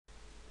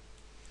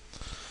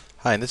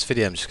Hi, in this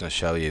video I'm just going to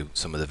show you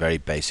some of the very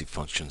basic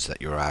functions that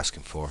you're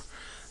asking for.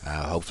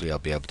 Hopefully I'll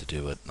be able to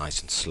do it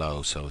nice and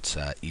slow so it's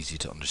easy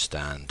to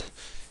understand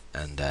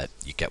and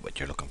you get what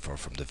you're looking for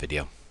from the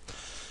video.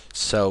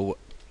 So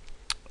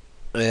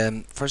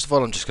first of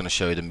all, I'm just going to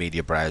show you the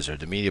media browser.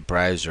 The media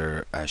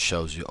browser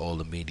shows you all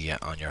the media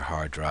on your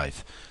hard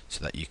drive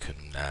so that you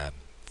can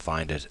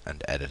find it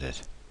and edit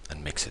it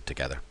and mix it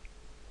together.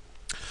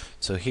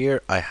 So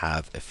here I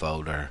have a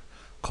folder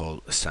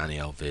called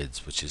Sanyo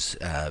Vids, which is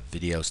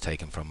videos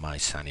taken from my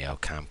Sanyo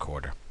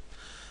camcorder.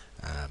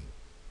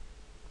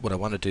 What I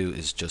want to do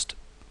is just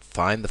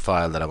find the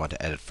file that I want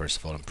to edit first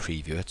of all and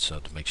preview it, so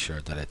to make sure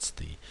that it's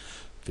the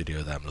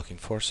video that I'm looking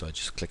for. So I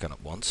just click on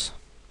it once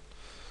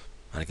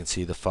and I can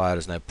see the file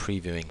is now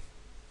previewing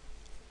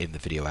in the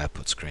video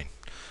output screen.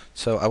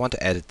 So I want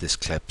to edit this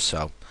clip,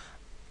 so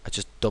I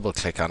just double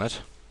click on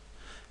it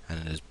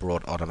and it is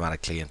brought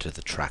automatically into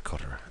the track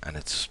cutter and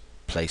it's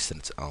placed in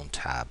its own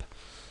tab.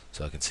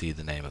 So I can see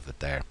the name of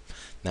it there.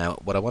 Now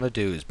what I want to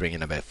do is bring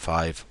in about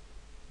 5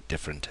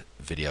 different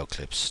video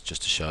clips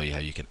just to show you how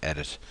you can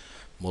edit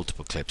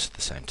multiple clips at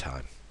the same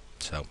time.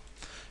 So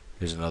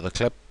here's another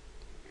clip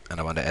and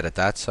I want to edit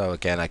that, so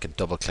again I can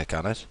double click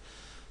on it.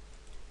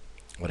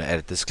 I want to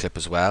edit this clip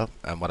as well,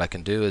 and what I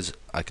can do is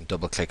I can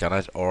double click on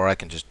it or I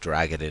can just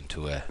drag it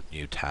into a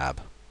new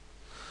tab.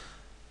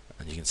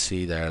 And you can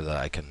see there that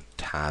I can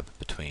tab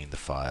between the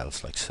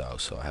files like so.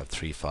 So I have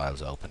 3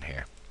 files open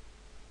here.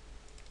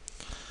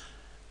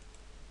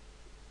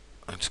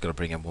 I'm just going to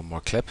bring in one more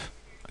clip.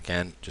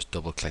 Again, just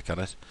double click on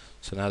it.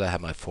 So now that I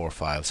have my 4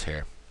 files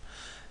here,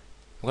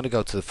 I'm going to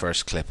go to the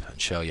first clip and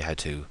show you how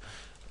to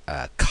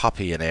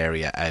copy an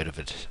area out of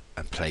it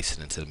and place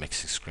it into the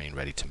mixing screen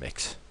ready to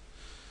mix.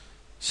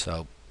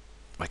 So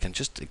I can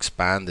just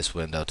expand this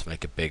window to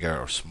make it bigger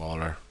or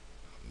smaller,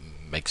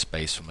 make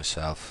space for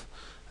myself.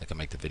 I can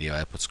make the video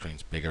output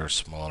screens bigger or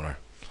smaller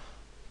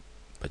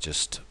by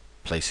just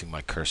placing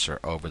my cursor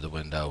over the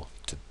window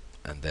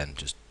and then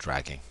just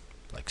dragging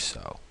like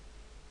so.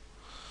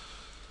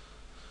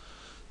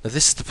 Now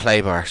this is the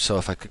play bar, so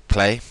if I click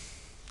play,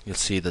 you'll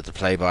see that the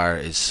play bar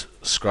is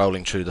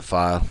scrolling through the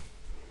file,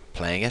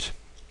 playing it.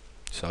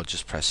 So I'll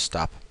just press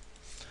stop.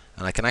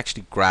 And I can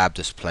actually grab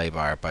this play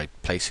bar by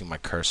placing my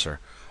cursor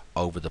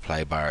over the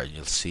play bar, and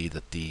you'll see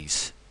that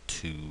these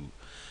 2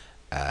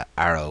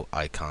 arrow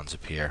icons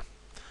appear.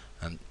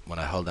 And when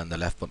I hold down the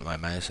left button of my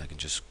mouse, I can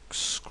just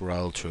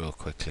scroll through it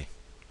quickly.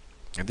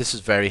 And this is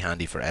very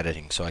handy for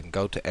editing, so I can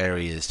go to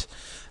areas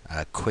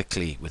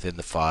quickly within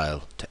the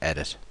file to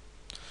edit.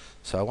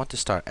 So I want to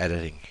start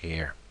editing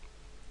here.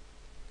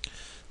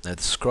 Now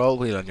the scroll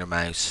wheel on your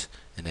mouse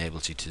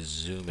enables you to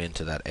zoom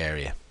into that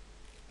area.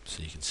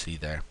 So you can see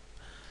there,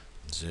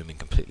 zooming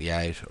completely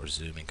out or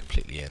zooming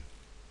completely in.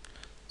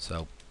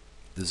 So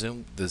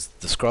the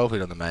scroll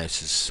wheel on the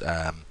mouse is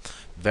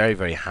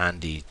very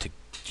handy to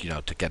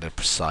to get a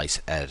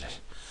precise edit.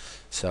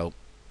 So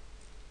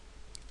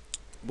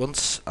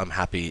once I'm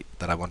happy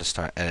that I want to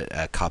start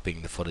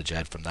copying the footage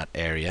out from that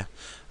area,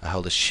 I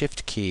hold the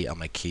shift key on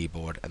my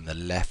keyboard and the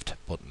left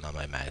button on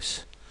my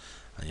mouse,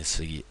 and you'll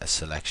see a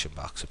selection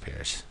box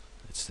appears.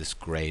 It's this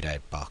grayed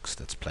out box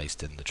that's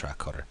placed in the track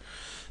cutter.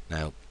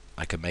 Now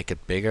I can make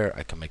it bigger,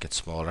 I can make it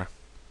smaller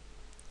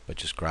by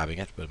just grabbing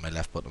it with my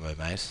left button on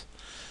my mouse.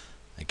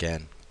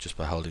 Again, just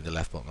by holding the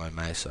left button on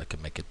my mouse I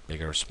can make it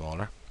bigger or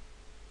smaller.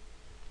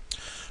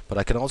 But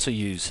I can also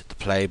use the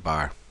play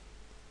bar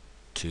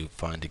to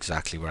find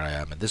exactly where I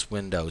am, and this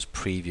window is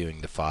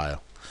previewing the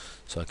file,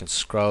 so I can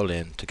scroll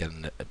in to get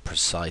a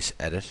precise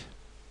edit.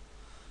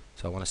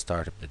 So I want to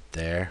start a bit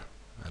there.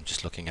 I'm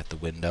just looking at the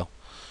window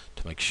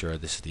to make sure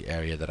this is the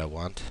area that I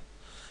want,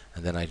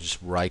 and then I just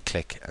right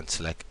click and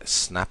select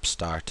snap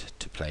start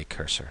to play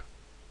cursor,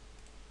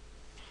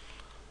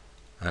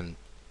 and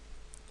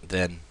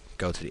then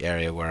go to the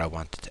area where I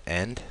want it to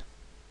end.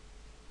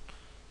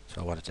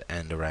 So I want it to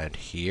end around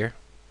here,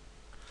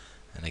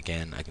 and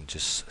again I can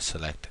just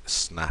select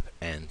snap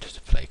end to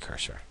play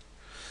cursor.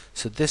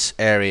 So this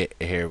area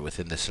here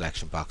within the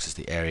selection box is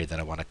the area that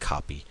I want to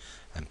copy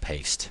and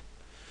paste.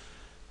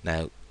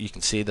 Now you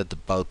can see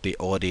that both the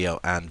audio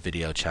and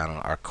video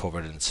channel are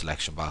covered in the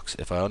selection box.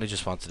 If I only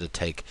just wanted to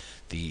take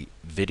the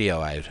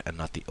video out and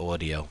not the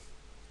audio,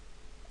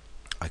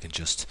 I can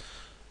just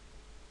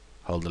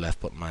hold the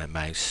left button on my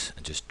mouse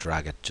and just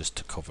drag it just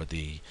to cover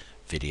the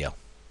video.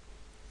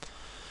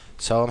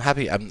 So I'm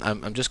happy.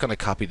 I'm just going to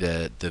copy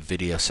the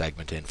video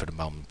segment in for the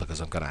moment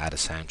because I'm going to add a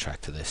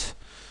soundtrack to this.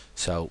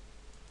 So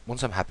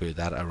once I'm happy with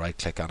that, I right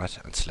click on it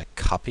and select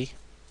copy,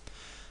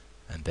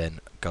 and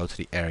then go to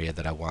the area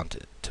that I want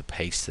to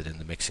paste it in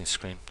the mixing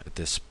screen.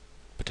 This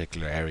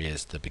particular area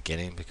is the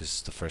beginning because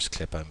it's the first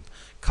clip I'm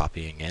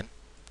copying in,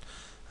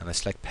 and I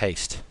select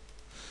paste.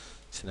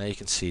 So now you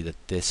can see that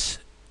this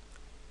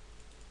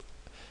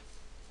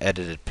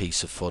edited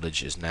piece of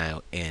footage is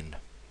now in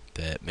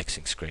the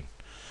mixing screen.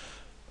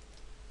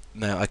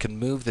 Now I can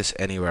move this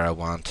anywhere I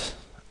want.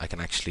 I can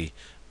actually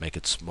make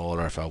it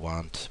smaller if I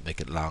want,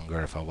 make it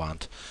longer if I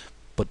want,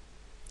 but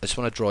I just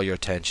want to draw your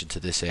attention to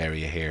this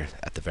area here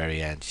at the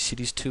very end. You see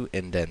these two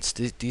indents?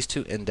 These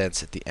two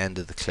indents at the end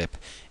of the clip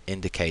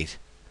indicate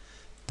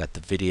that the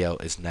video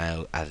is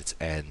now at its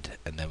end,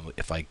 and then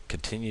if I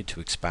continue to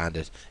expand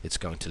it, it's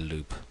going to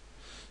loop.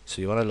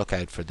 So you want to look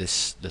out for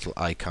this little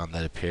icon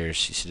that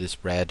appears. You see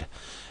this red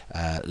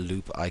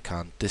loop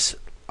icon? This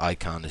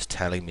icon is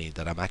telling me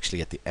that I'm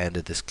actually at the end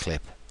of this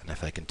clip, and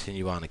if I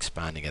continue on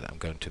expanding it, I'm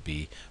going to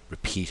be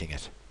repeating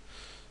it.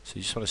 So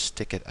you just want to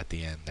stick it at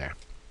the end there.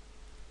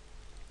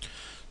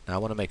 Now I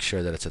want to make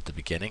sure that it's at the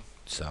beginning,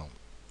 so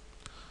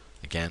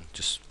again,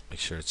 just make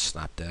sure it's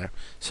snapped there.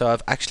 So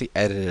I've actually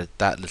edited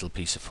that little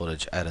piece of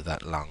footage out of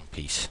that long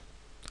piece.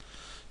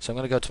 So I'm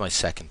going to go to my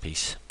second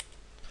piece,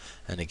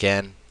 and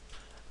again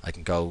I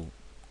can go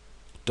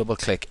double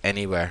click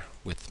anywhere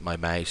with my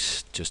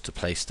mouse just to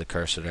place the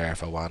cursor there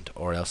if I want,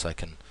 or else I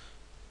can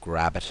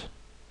grab it,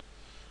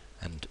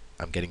 and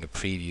I'm getting a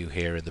preview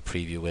here in the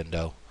preview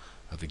window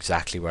of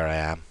exactly where I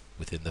am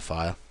within the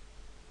file.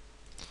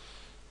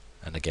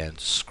 And again,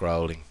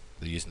 scrolling,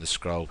 using the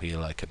scroll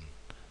wheel, I can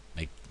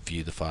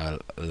view the file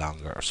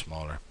longer or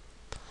smaller.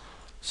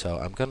 So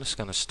I'm just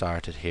going to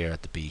start it here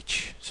at the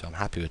beach, so I'm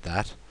happy with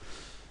that,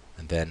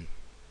 and then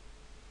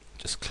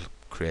just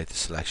create the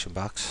selection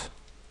box,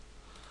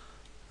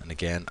 and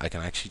again I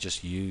can actually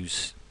just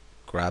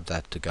grab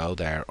that to go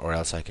there, or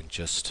else I can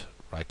just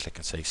right click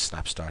and say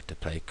snap start to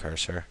play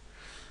cursor,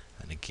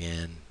 and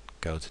again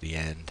go to the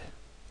end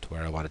to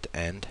where I want it to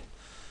end,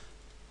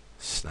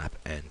 snap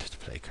end to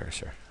play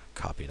cursor,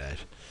 copy it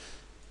out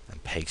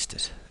and paste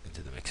it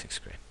into the mixing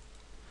screen.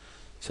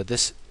 So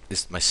this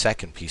is my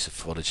second piece of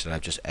footage that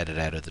I've just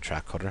edited out of the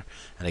track cutter,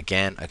 and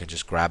again I can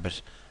just grab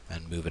it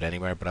and move it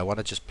anywhere, but I want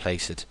to just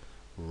place it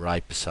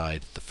right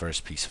beside the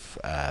first piece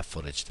of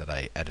footage that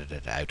I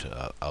edited out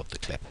of the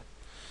clip.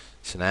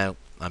 So now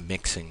I'm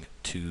mixing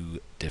two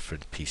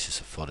different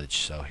pieces of footage.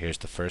 So here's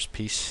the first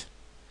piece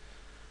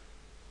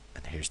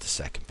and here's the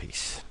second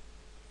piece.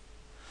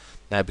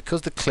 Now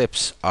because the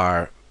clips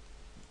are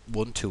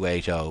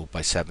 1280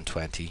 by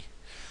 720,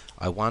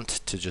 I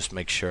want to just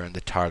make sure in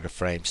the target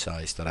frame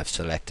size that I've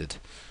selected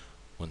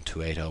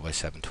 1280 by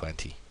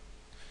 720.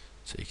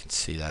 So you can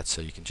see that.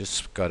 So you can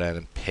just go down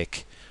and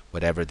pick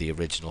whatever the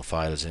original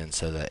file is in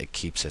so that it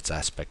keeps its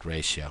aspect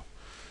ratio.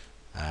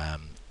 A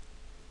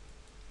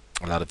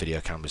lot of video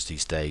cameras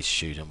these days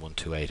shoot in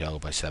 1280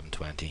 by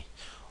 720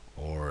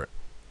 or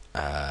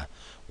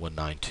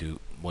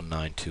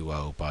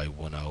 1920 by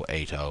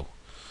 1080.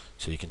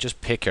 So you can just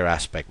pick your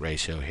aspect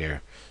ratio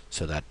here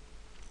so that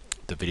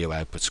the video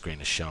output screen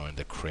is showing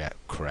the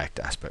correct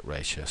aspect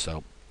ratio.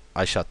 So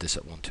I shot this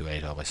at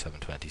 1280 by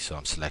 720, so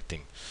I'm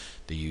selecting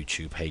the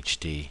YouTube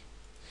HD,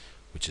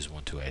 which is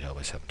 1280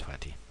 by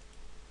 720.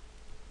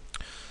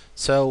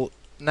 So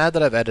now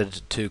that I've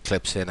edited two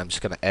clips in, I'm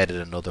just going to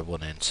edit another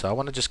one in. So I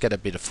want to just get a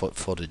bit of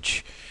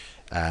footage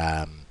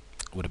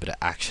with a bit of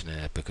action in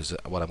it, because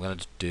what I'm going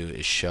to do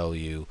is show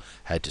you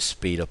how to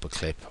speed up a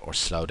clip or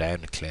slow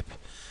down a clip,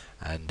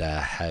 and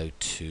how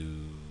to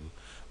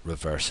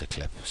reverse a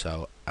clip.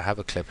 So I have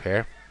a clip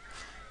here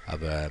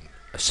of a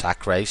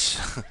sack race.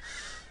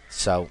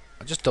 So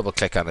I'll just double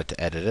click on it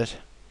to edit it,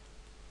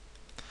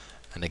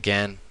 and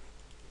again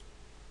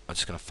I'm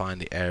just going to find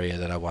the area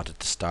that I wanted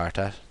to start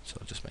at. So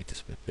I'll just make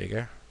this a bit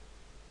bigger.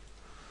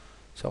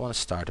 So I want to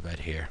start about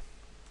here.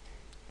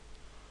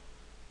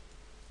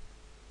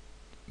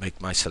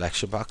 Make my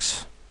selection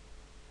box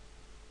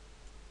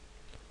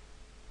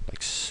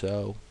like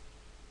so,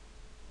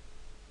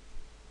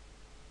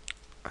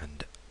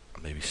 and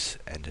maybe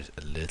end it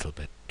a little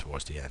bit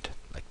towards the end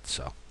like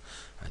so,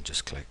 and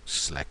just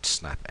select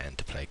snap end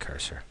to play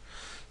cursor.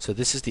 So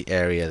this is the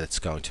area that's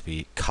going to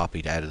be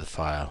copied out of the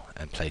file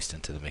and placed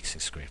into the mixing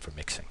screen for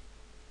mixing.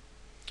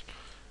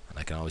 And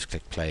I can always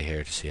click play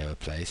here to see how it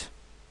plays.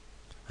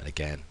 And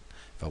again,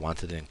 if I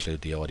wanted to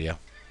include the audio,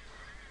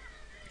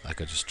 I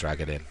could just drag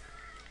it in.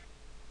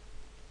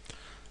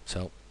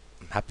 So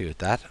I'm happy with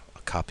that.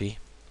 I'll copy,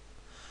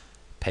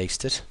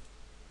 paste it,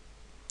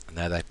 and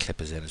now that clip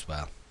is in as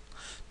well.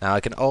 Now I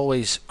can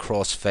always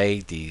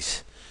crossfade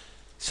these,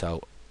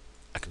 so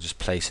I can just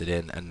place it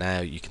in, and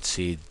now you can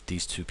see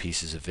these two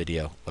pieces of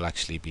video will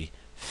actually be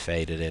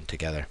faded in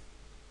together.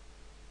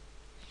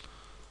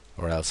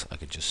 Or else I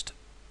could just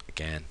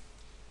again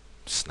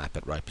snap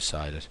it right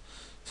beside it.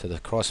 So the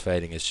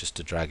crossfading is just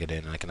to drag it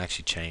in, and I can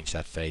actually change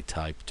that fade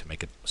type to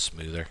make it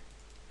smoother.